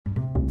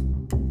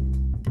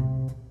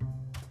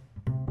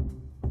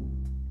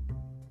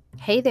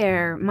Hey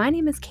there, my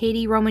name is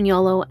Katie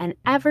Romagnolo, and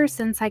ever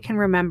since I can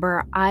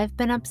remember, I've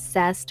been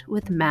obsessed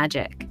with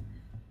magic.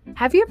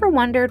 Have you ever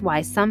wondered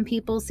why some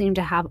people seem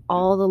to have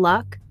all the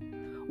luck?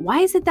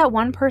 Why is it that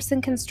one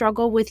person can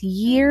struggle with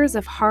years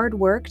of hard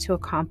work to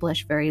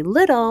accomplish very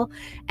little,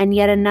 and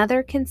yet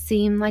another can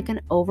seem like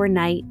an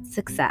overnight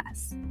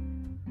success?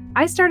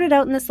 I started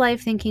out in this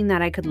life thinking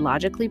that I could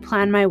logically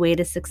plan my way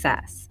to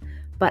success.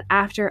 But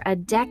after a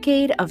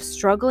decade of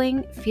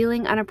struggling,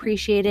 feeling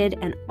unappreciated,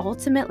 and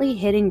ultimately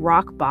hitting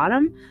rock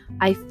bottom,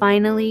 I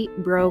finally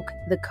broke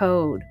the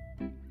code.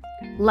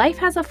 Life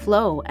has a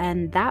flow,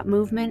 and that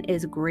movement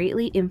is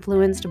greatly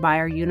influenced by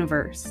our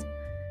universe.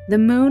 The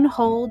moon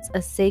holds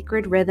a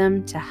sacred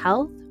rhythm to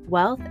health,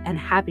 wealth, and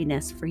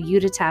happiness for you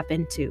to tap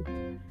into.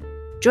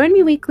 Join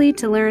me weekly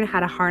to learn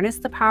how to harness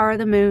the power of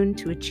the moon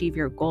to achieve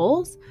your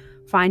goals,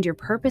 find your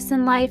purpose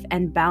in life,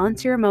 and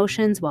balance your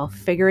emotions while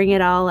figuring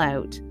it all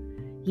out.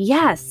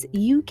 Yes,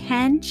 you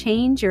can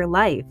change your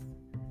life.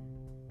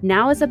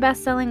 Now, as a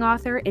best-selling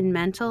author in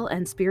mental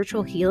and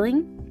spiritual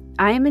healing,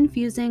 I am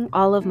infusing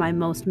all of my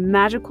most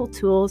magical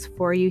tools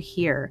for you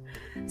here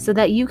so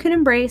that you can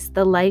embrace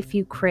the life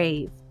you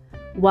crave.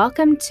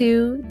 Welcome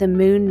to the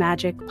Moon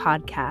Magic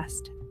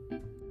Podcast.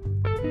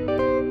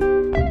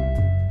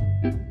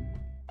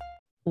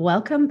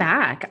 Welcome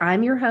back.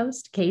 I'm your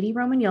host, Katie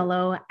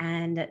Romagnolo,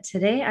 and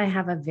today I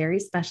have a very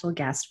special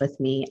guest with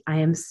me. I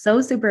am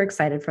so super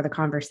excited for the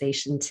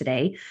conversation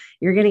today.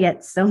 You're going to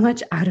get so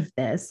much out of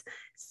this.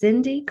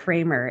 Cindy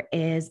Kramer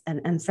is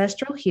an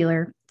ancestral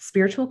healer,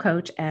 spiritual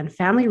coach, and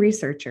family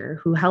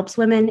researcher who helps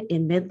women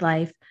in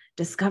midlife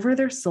discover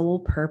their soul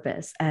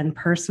purpose and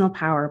personal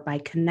power by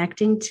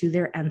connecting to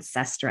their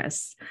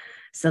ancestress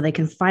so they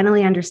can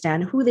finally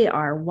understand who they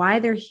are, why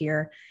they're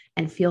here,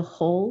 and feel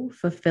whole,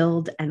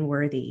 fulfilled, and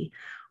worthy.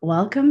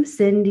 Welcome,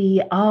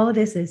 Cindy. Oh,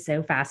 this is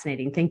so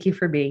fascinating. Thank you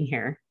for being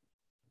here.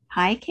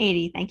 Hi,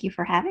 Katie. Thank you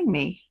for having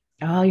me.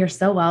 Oh, you're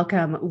so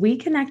welcome. We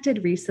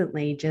connected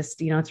recently just,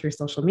 through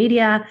social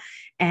media.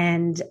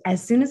 And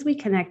as soon as we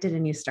connected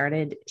and you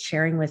started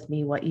sharing with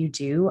me what you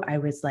do, I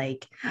was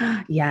like,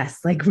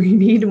 yes, like we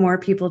need more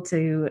people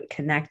to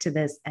connect to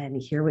this and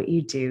hear what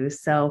you do.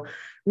 So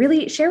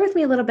really share with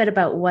me a little bit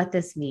about what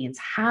this means.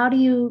 How do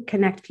you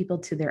connect people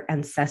to their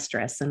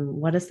ancestress and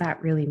what does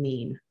that really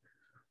mean?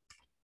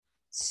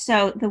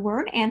 So, the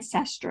word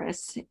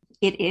ancestress,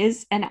 it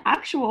is an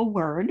actual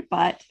word,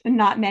 but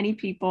not many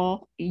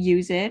people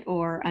use it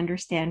or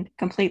understand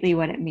completely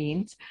what it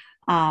means.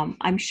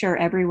 I'm sure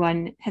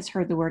everyone has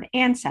heard the word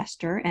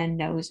ancestor and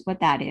knows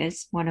what that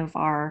is. One of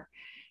our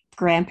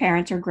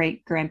grandparents or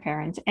great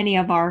grandparents, any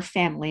of our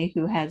family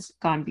who has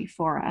gone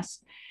before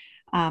us.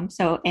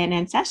 So, an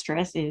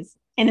ancestress is,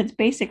 in its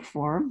basic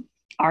form,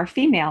 our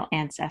female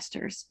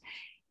ancestors.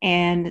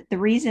 And the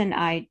reason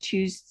I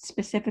choose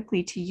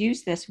specifically to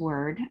use this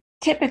word,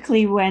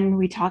 typically when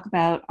we talk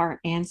about our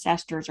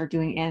ancestors or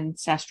doing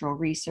ancestral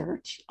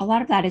research, a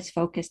lot of that is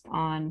focused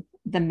on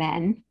the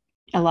men.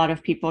 A lot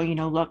of people,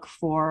 look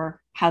for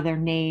how their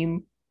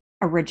name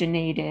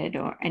originated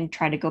and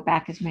try to go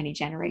back as many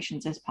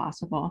generations as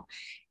possible.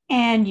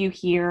 And you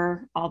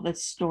hear all the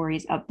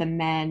stories of the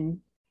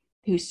men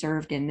who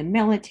served in the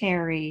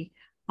military.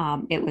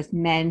 It was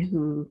men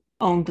who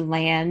owned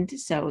land.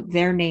 So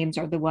their names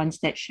are the ones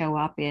that show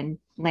up in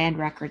land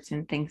records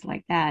and things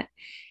like that.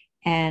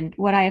 And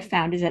what I have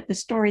found is that the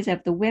stories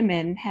of the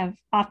women have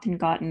often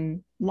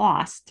gotten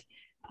lost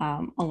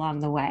along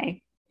the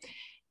way.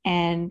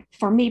 And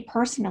for me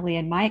personally,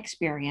 in my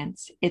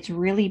experience, it's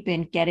really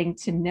been getting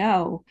to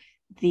know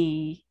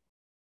the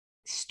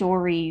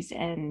stories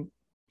and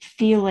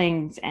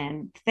feelings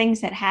and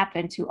things that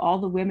happened to all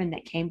the women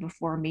that came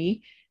before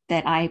me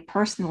that I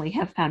personally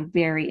have found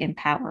very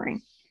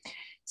empowering.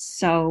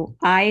 So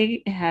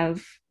I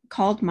have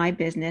called my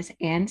business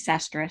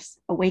Ancestress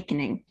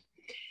Awakening.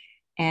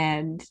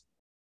 And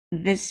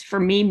this for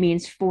me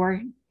means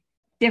four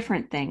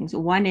different things.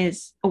 One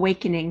is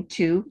awakening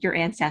to your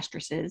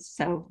ancestresses,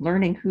 so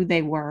learning who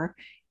they were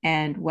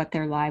and what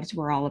their lives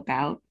were all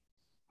about.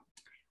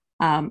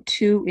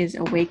 Two is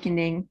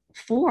awakening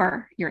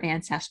for your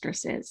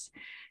ancestresses.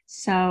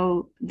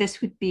 So this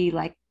would be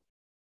like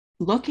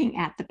looking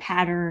at the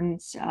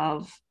patterns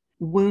of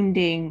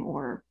wounding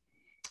or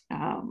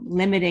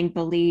limiting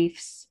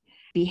beliefs,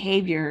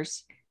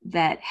 behaviors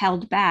that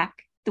held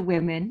back the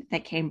women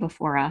that came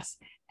before us,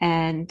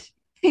 and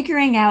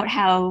figuring out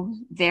how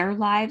their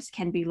lives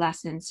can be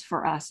lessons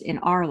for us in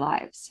our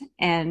lives.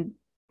 And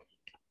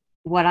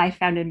what I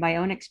found in my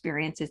own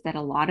experience is that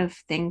a lot of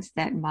things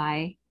that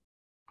my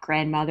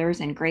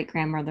grandmothers and great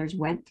grandmothers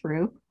went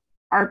through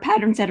are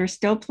patterns that are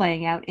still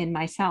playing out in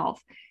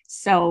myself.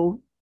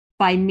 So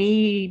by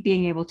me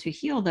being able to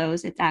heal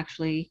those, it's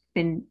actually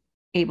been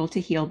able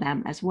to heal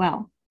them as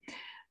well.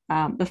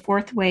 The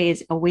fourth way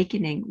is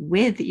awakening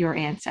with your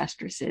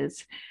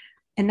ancestresses.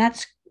 And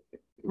that's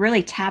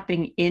really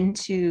tapping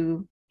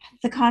into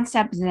the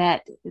concept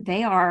that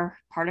they are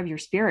part of your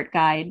spirit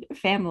guide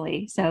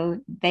family. So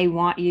they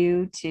want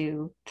you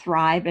to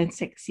thrive and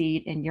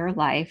succeed in your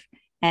life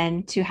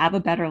and to have a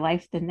better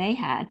life than they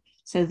had.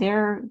 So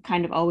they're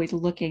kind of always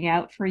looking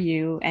out for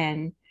you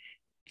and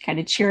kind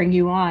of cheering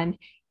you on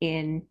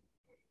in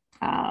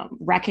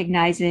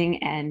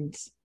recognizing and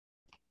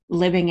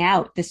living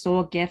out the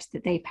soul gifts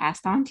that they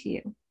passed on to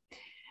you.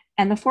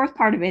 And the fourth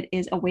part of it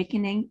is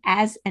awakening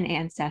as an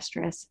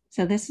ancestress.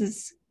 So this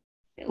is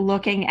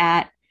looking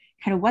at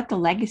kind of what the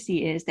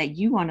legacy is that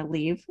you want to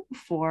leave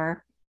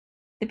for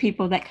the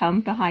people that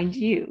come behind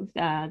you,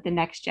 the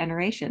next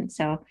generation.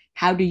 So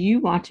how do you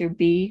want to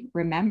be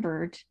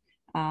remembered?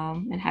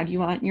 And how do you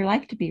want your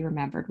life to be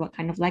remembered? What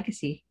kind of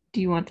legacy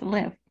do you want to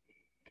live?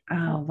 Oh,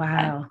 So,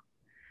 wow.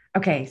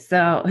 Okay,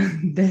 so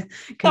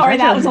sorry,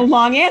 that was a congratulations.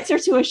 long answer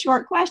to a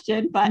short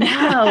question, but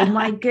No,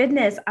 my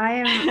goodness.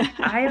 I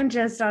am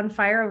just on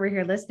fire over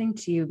here listening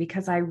to you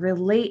because I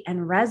relate and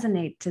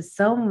resonate to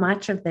so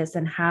much of this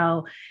and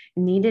how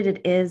needed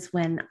it is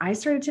when I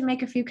started to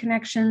make a few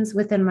connections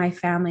within my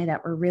family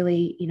that were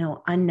really,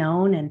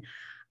 unknown. And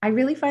I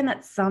really find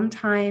that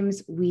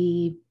sometimes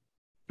when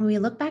we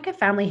look back at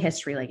family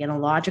history, like in a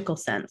logical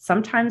sense,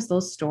 sometimes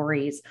those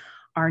stories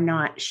are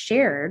not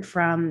shared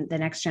from the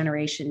next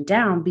generation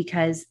down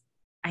because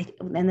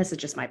and this is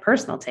just my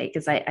personal take,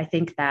 is I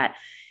think that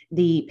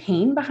the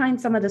pain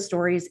behind some of the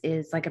stories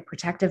is like a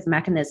protective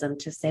mechanism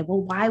to say,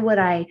 well, why would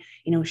I,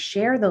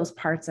 share those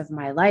parts of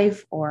my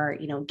life or,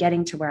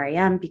 getting to where I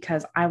am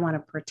because I want to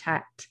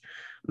protect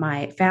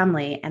my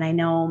family. And I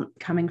know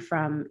coming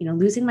from,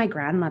 losing my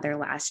grandmother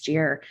last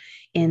year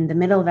in the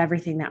middle of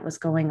everything that was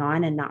going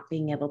on and not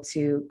being able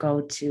to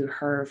go to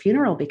her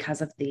funeral because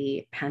of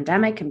the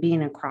pandemic and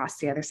being across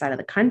the other side of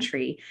the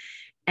country.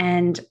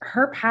 And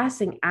her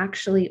passing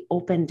actually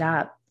opened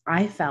up,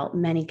 I felt,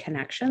 many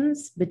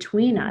connections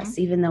between mm-hmm. us,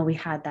 even though we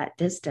had that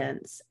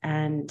distance.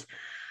 And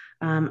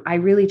I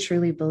really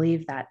truly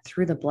believe that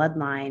through the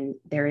bloodline,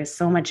 there is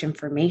so much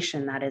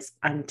information that is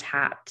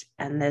untapped.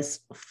 And this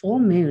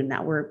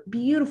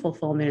beautiful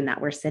full moon that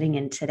we're sitting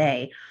in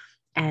today,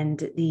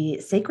 and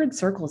the sacred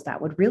circles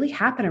that would really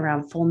happen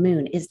around full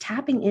moon is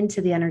tapping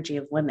into the energy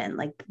of women.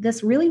 Like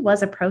this really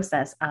was a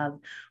process of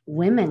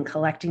women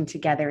collecting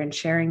together and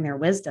sharing their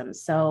wisdom.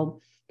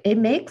 So it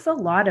makes a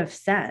lot of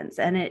sense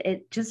and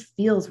it just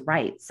feels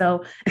right.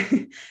 So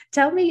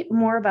tell me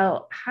more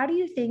about how do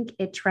you think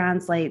it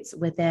translates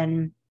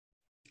within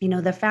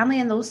the family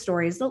and those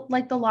stories,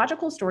 like the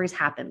logical stories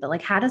happen, but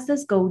like how does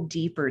this go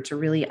deeper to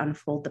really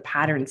unfold the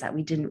patterns that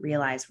we didn't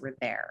realize were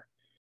there?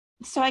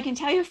 So I can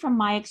tell you from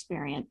my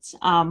experience.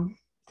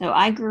 So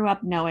I grew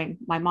up knowing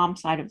my mom's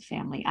side of the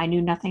family. I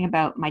knew nothing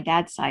about my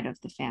dad's side of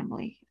the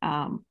family.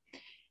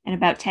 And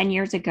about 10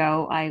 years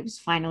ago, I was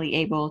finally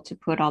able to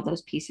put all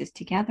those pieces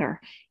together.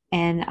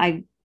 And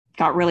I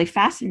got really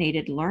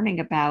fascinated learning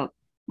about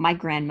my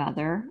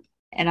grandmother.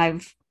 And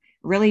I've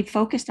really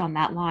focused on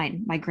that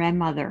line, my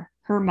grandmother,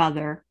 her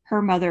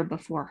mother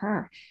before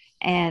her.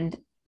 And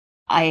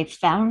I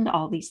found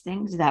all these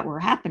things that were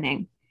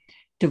happening: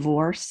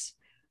 divorce,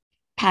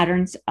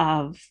 patterns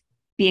of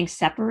being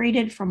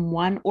separated from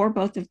one or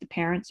both of the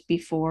parents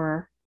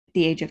before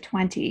the age of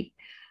 20,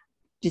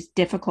 just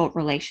difficult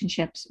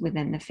relationships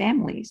within the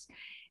families.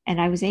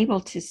 And I was able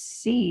to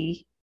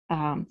see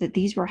that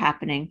these were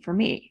happening for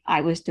me.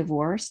 I was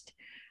divorced.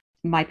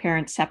 My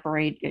parents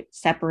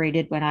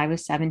separated when I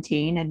was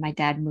 17 and my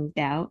dad moved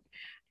out.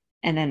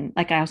 And then,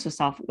 like I also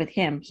saw with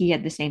him, he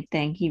had the same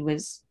thing. He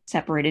was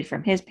separated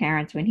from his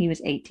parents when he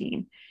was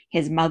 18.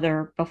 His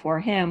mother before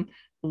him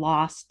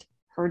lost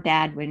her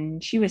dad when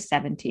she was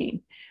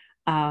 17.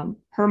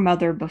 Her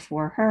mother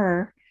before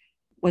her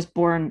was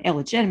born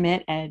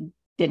illegitimate and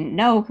didn't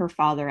know her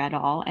father at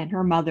all. And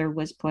her mother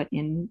was put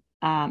in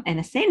an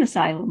insane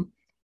asylum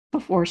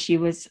before she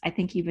was, I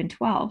think, even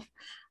 12.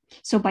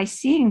 So by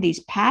seeing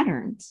these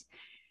patterns,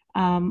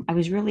 I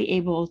was really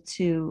able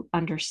to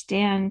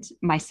understand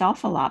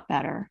myself a lot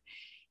better.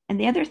 And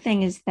the other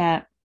thing is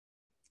that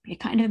it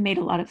kind of made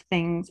a lot of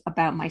things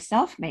about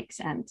myself make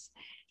sense.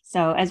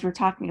 So as we're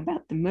talking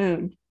about the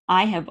moon,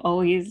 I have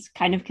always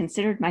kind of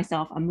considered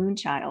myself a moon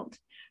child.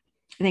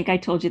 I think I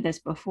told you this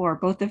before.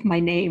 Both of my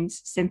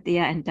names,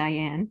 Cynthia and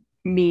Diane,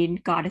 mean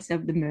goddess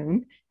of the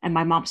moon. And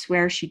my mom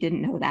swears she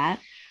didn't know that.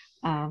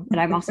 But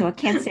I'm also a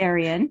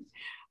Cancerian,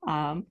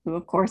 who,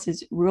 of course,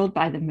 is ruled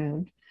by the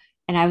moon.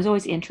 And I was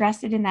always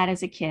interested in that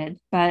as a kid,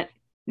 but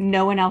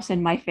no one else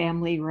in my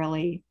family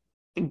really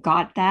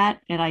got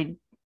that. And I,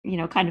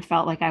 kind of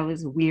felt like I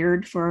was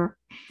weird for,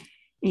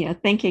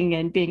 thinking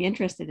and being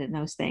interested in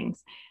those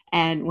things.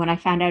 And when I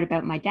found out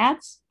about my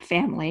dad's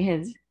family,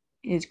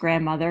 his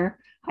grandmother,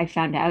 I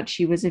found out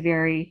she was a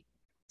very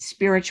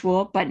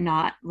spiritual but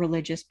not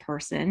religious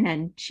person,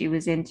 and she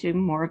was into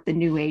more of the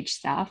new age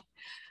stuff.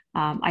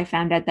 I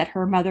found out that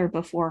her mother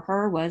before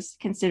her was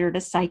considered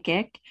a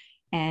psychic,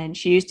 and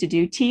she used to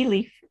do tea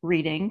leaf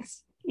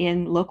readings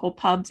in local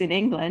pubs in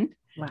England.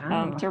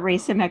 Wow. To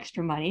raise some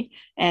extra money.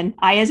 And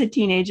I, as a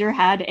teenager,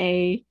 had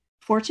a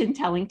fortune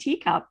telling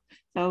teacup.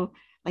 So,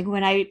 like,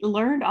 when I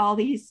learned all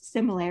these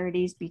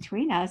similarities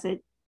between us,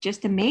 it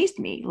just amazed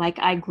me. Like,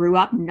 I grew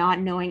up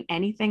not knowing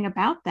anything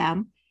about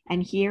them.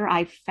 And here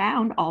I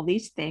found all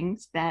these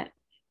things that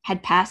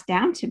had passed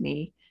down to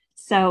me.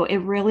 So it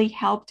really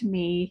helped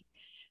me,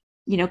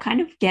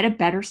 kind of get a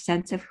better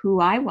sense of who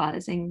I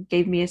was and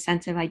gave me a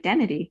sense of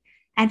identity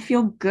and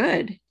feel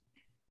good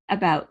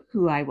about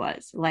who I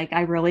was. Like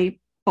I really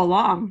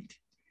belonged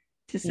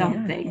to Yeah.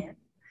 something.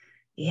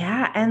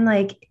 Yeah. And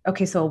like,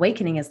 okay, so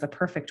awakening is the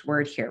perfect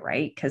word here,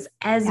 right? Because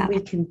as Yeah.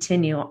 we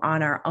continue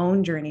on our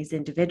own journeys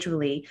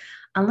individually,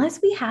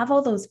 unless we have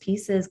all those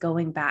pieces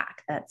going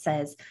back that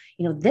says,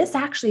 this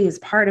actually is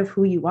part of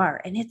who you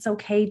are, and it's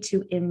okay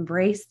to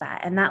embrace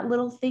that. And that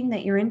little thing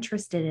that you're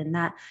interested in,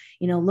 that,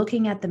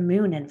 looking at the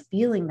moon and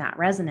feeling that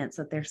resonance,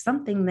 that there's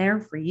something there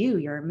for you,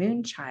 you're a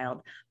moon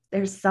child.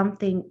 There's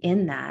something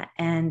in that.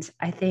 And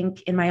I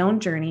think in my own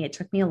journey, it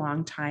took me a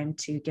long time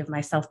to give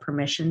myself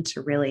permission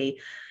to really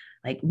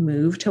like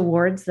move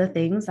towards the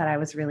things that I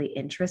was really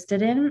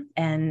interested in.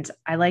 And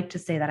I like to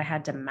say that I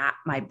had to map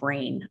my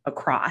brain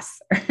across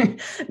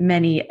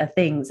many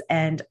things.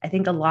 And I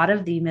think a lot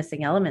of the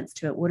missing elements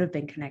to it would have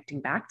been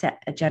connecting back to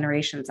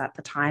generations at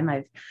the time.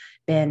 I've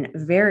been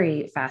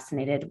very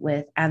fascinated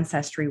with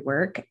ancestry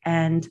work.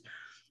 And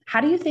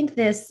how do you think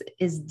this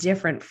is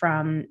different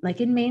from,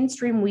 like, in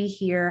mainstream, we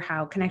hear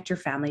how connect your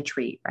family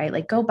tree, right?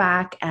 Like go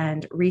back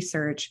and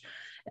research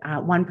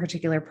one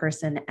particular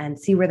person and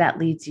see where that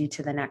leads you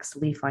to the next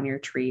leaf on your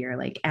tree, or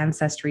like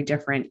ancestry,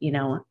 different,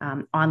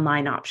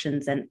 online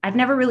options. And I've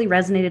never really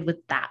resonated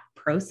with that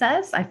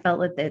process. I felt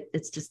like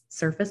it's just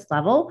surface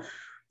level.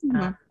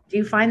 Mhm. Do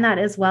you find that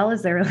as well?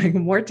 Is there like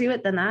more to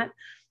it than that?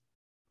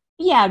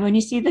 Yeah, when you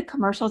see the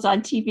commercials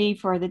on TV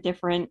for the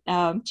different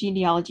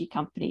genealogy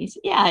companies,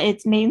 yeah,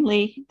 it's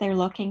mainly they're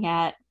looking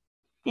at,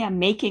 yeah,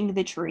 making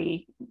the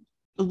tree,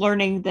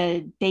 learning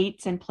the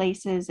dates and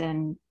places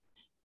and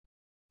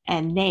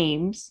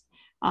names.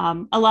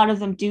 A lot of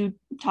them do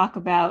talk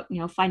about,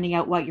 finding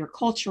out what your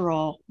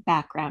cultural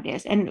background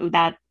is, and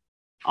that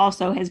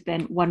also has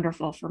been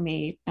wonderful for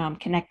me,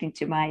 connecting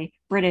to my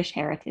British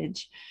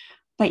heritage.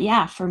 But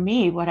yeah, for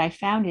me, what I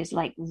found is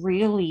like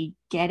really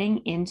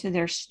getting into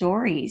their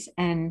stories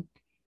and,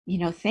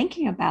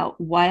 thinking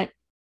about what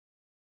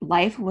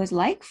life was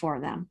like for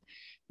them.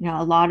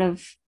 A lot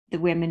of the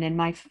women in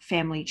my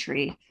family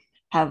tree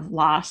have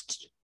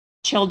lost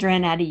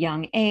children at a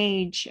young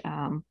age,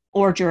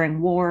 or during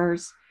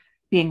wars,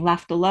 being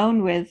left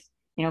alone with,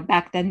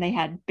 back then they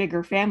had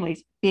bigger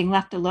families, being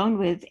left alone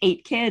with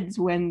 8 kids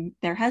when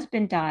their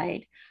husband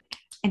died.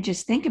 And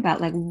just think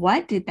about like,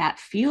 what did that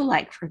feel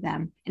like for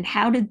them? And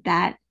how did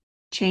that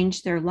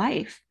change their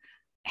life?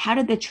 How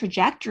did the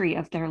trajectory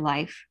of their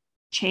life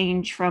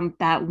change from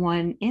that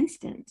one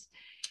instance?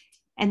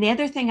 And the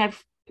other thing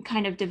I've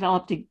kind of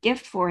developed a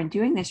gift for in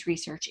doing this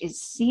research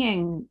is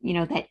seeing,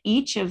 that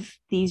each of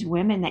these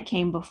women that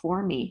came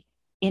before me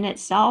in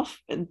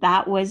itself,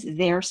 that was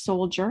their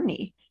soul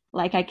journey.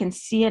 Like I can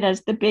see it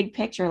as the big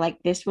picture, like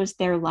this was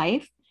their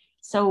life.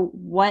 So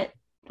what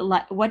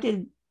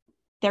did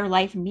their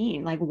life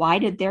mean? Like why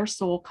did their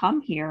soul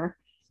come here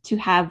to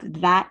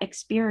have that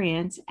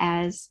experience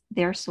as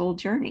their soul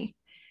journey?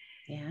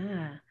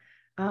 Yeah.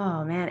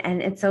 Oh man.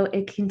 And it's so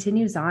it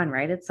continues on,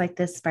 right? It's like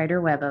this spider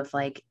web of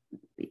like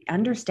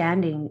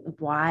understanding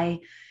why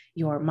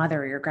your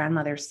mother or your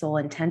grandmother's soul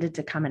intended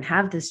to come and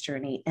have this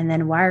journey. And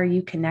then why are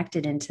you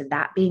connected into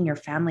that being your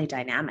family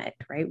dynamic,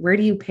 right? Where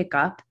do you pick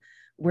up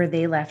where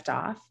they left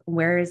off?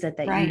 Where is it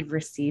that Right. you've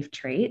received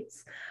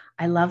traits?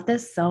 I love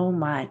this so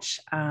much.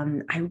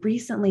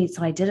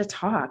 I did a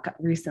talk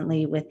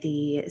recently with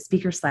the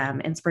Speaker Slam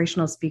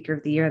Inspirational Speaker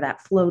of the Year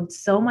that flowed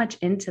so much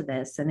into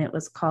this, and it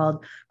was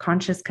called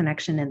Conscious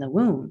Connection in the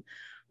Womb,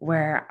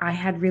 where I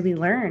had really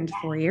learned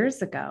 4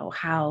 years ago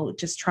how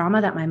just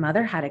trauma that my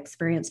mother had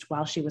experienced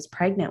while she was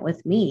pregnant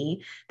with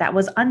me, that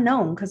was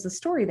unknown, because the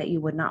story that you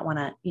would not want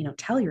to,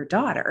 tell your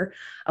daughter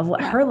of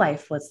what Yeah. her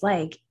life was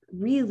like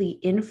really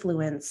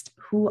influenced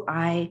who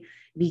I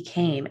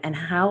became and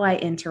how I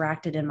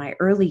interacted in my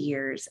early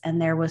years.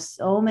 And there was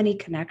so many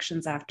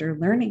connections after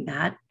learning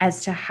that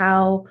as to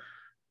how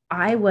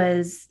I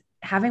was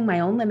having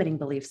my own limiting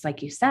beliefs,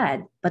 like you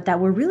said, but that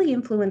were really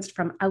influenced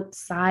from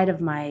outside of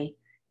my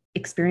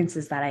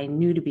experiences that I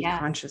knew to be Yes.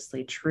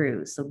 consciously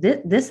true. So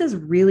this is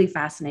really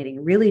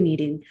fascinating, really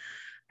needing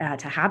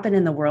to happen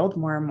in the world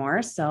more and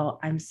more. So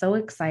I'm so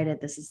excited.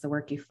 This is the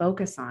work you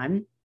focus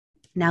on.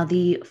 Now,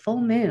 the full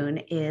moon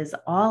is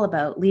all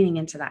about leaning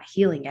into that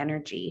healing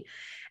energy.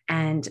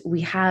 And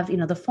we have,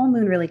 the full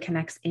moon really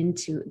connects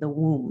into the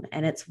womb,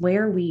 and it's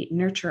where we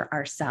nurture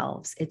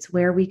ourselves. It's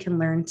where we can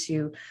learn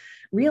to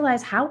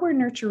realize how we're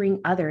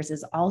nurturing others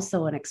is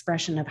also an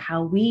expression of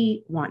how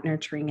we want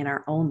nurturing in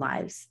our own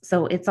lives.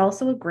 So it's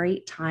also a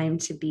great time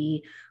to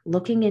be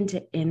looking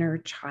into inner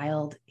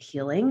child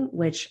healing,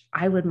 which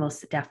I would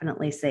most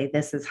definitely say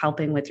this is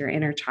helping with your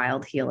inner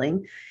child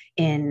healing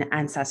in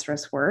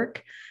Ancestress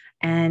work.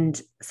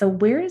 And so,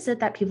 where is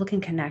it that people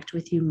can connect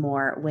with you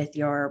more with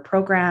your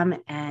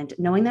program, and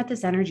knowing that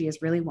this energy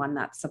is really one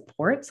that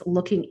supports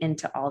looking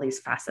into all these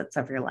facets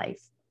of your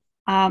life?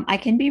 I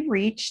can be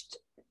reached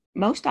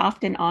most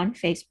often on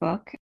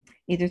Facebook,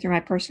 either through my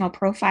personal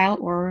profile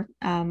or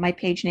my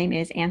page name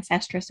is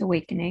Ancestress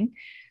Awakening.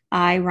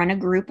 I run a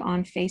group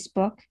on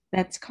Facebook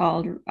that's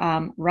called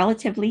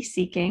Relatively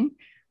Seeking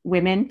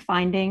Women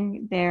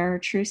Finding Their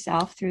True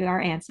Self Through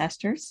Our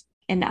Ancestors.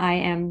 And I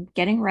am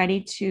getting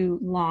ready to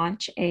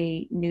launch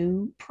a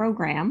new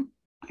program.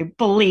 I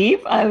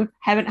believe I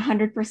haven't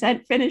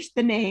 100% finished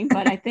the name,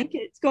 but I think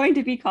it's going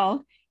to be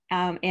called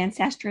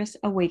Ancestress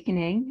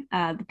Awakening,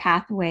 the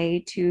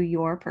pathway to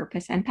your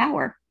purpose and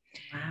power.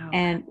 Wow.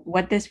 And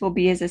what this will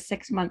be is a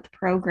 6-month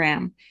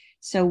program.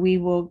 So we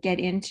will get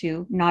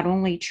into not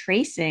only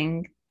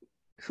tracing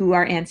who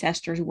our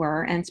ancestors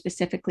were and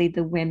specifically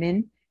the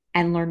women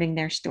and learning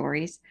their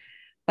stories,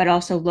 but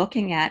also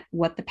looking at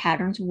what the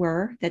patterns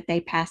were that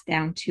they passed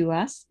down to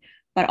us,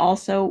 but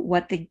also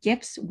what the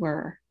gifts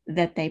were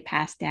that they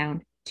passed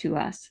down to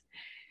us.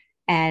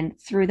 And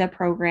through the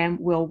program,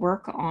 we'll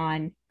work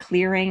on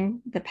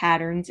clearing the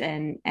patterns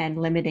and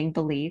limiting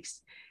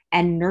beliefs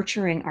and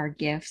nurturing our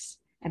gifts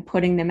and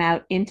putting them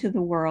out into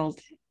the world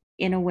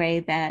in a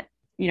way that,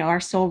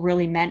 our soul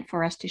really meant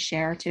for us to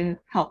share to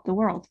help the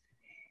world.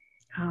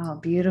 Oh,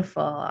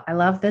 beautiful. I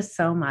love this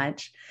so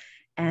much.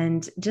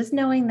 And just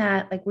knowing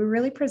that, like, we're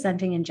really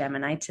presenting in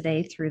Gemini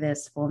today through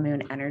this full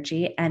moon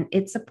energy, and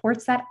it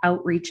supports that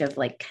outreach of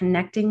like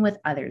connecting with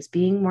others,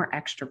 being more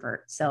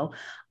extrovert. So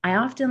I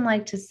often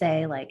like to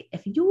say, like,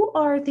 if you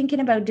are thinking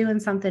about doing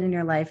something in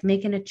your life,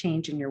 making a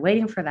change, and you're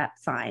waiting for that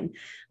sign,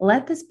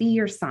 let this be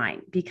your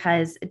sign,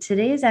 because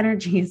today's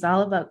energy is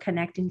all about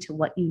connecting to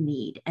what you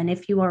need. And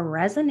if you are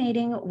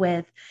resonating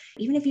with,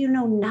 even if you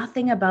know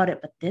nothing about it,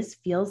 but this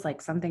feels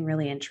like something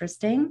really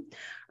interesting,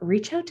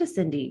 reach out to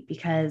Cindy,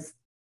 because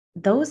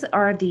those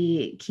are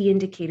the key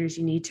indicators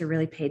you need to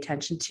really pay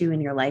attention to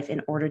in your life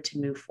in order to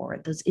move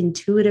forward. Those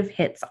intuitive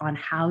hits on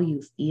how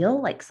you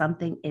feel like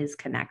something is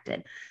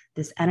connected.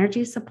 This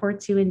energy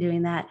supports you in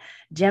doing that.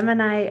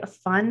 Gemini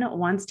Fun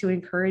wants to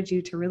encourage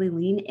you to really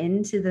lean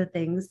into the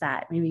things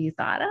that maybe you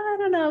thought, oh, I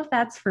don't know if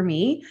that's for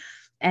me,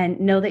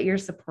 and know that you're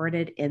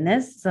supported in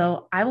this.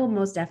 So I will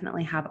most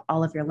definitely have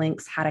all of your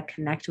links, how to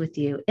connect with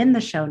you, in the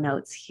show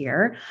notes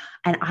here.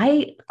 And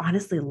I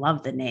honestly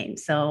love the name.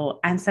 So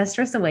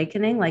Ancestress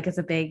Awakening, like, it's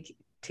a big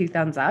 2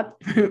 thumbs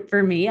up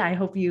for me. I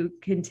hope you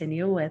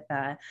continue with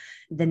the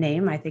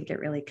name. I think it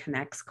really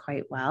connects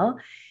quite well.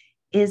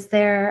 Is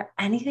there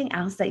anything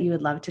else that you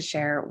would love to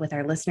share with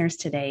our listeners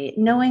today,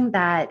 knowing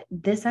that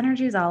this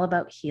energy is all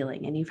about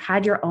healing and you've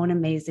had your own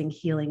amazing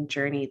healing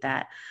journey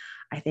that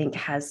I think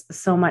has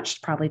so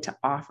much probably to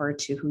offer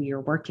to who you're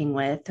working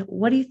with?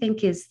 What do you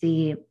think is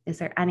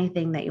there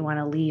anything that you want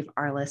to leave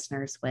our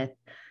listeners with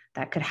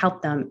that could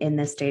help them in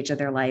this stage of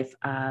their life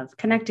of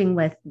connecting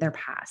with their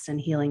past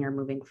and healing or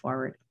moving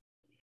forward?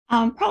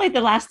 Probably the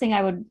last thing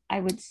I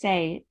would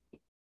say,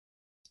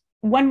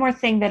 one more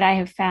thing that I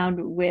have found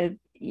with,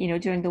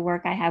 doing the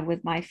work I have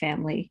with my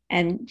family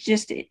and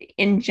just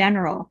in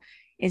general,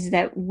 is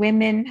that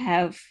women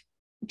have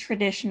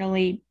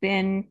traditionally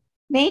been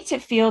made to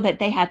feel that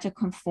they had to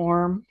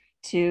conform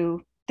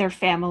to their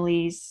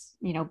families,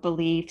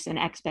 beliefs and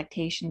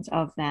expectations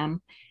of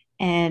them.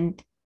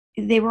 And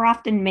they were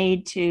often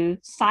made to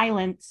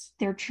silence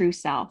their true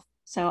self.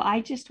 So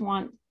I just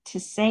want to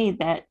say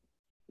that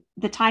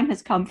the time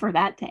has come for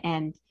that to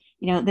end.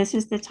 This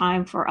is the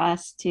time for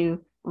us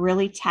to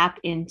really tap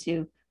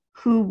into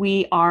who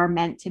we are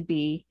meant to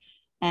be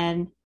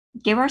and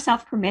give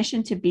ourselves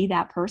permission to be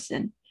that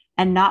person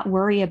and not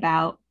worry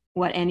about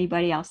what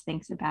anybody else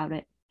thinks about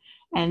it.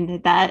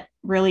 And that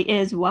really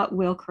is what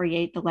will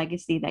create the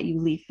legacy that you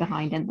leave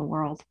behind in the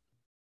world.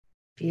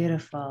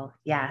 Beautiful.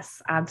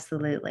 Yes,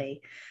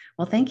 absolutely.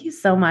 Well, thank you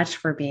so much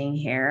for being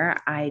here.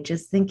 I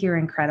just think you're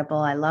incredible.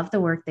 I love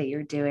the work that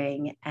you're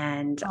doing,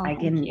 and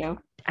Thank you.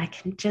 I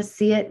can just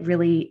see it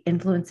really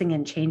influencing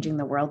and changing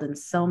the world in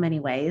so many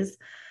ways.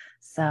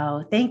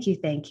 So thank you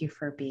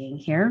for being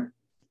here.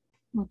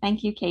 Well,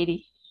 thank you,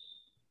 Katie.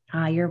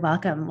 You're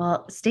welcome.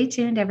 Well, stay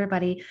tuned,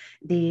 everybody.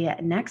 The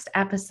next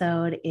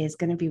episode is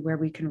going to be where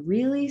we can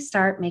really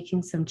start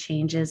making some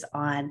changes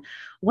on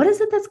what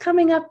is it that's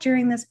coming up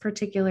during this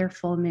particular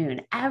full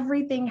moon.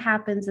 Everything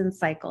happens in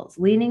cycles,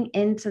 leaning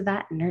into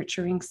that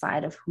nurturing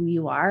side of who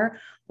you are.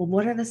 Well,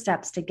 what are the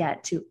steps to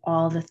get to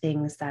all the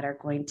things that are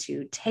going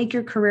to take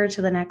your career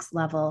to the next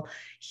level,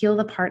 heal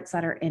the parts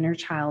that are inner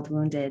child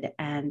wounded,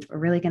 and we're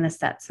really going to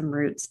set some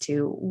roots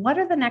to what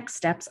are the next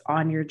steps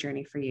on your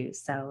journey for you.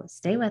 So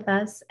stay with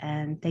us,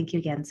 and thank you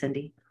again,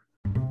 Cindy.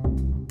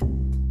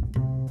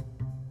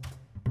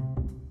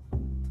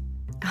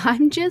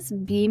 I'm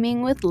just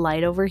beaming with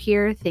light over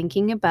here,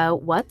 thinking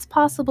about what's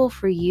possible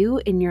for you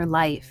in your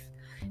life.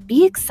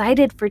 Be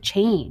excited for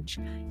change.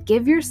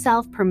 Give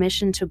yourself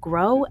permission to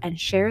grow and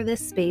share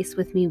this space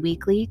with me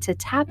weekly to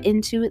tap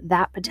into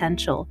that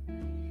potential.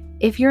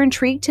 If you're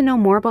intrigued to know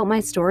more about my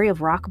story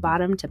of rock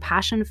bottom to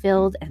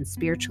passion-filled and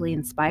spiritually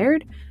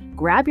inspired,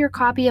 grab your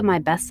copy of my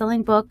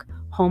best-selling book,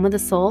 Home of the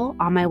Soul,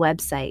 on my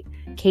website,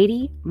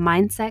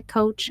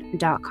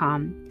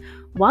 katiemindsetcoach.com.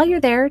 While you're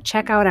there,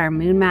 check out our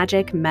Moon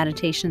Magic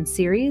meditation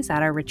series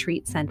at our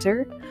retreat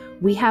center.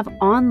 We have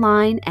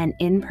online and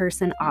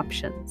in-person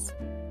options.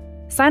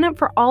 Sign up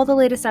for all the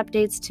latest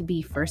updates to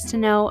be first to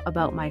know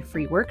about my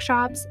free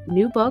workshops,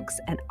 new books,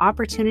 and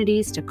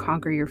opportunities to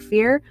conquer your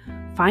fear,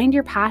 find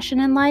your passion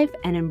in life,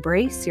 and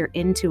embrace your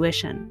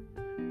intuition.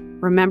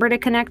 Remember to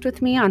connect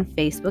with me on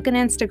Facebook and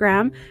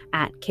Instagram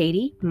at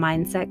Katie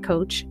Mindset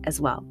Coach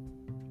as well.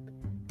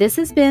 This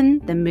has been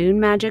the Moon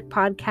Magic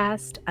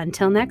Podcast.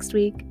 Until next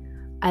week,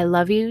 I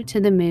love you to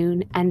the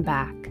moon and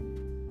back.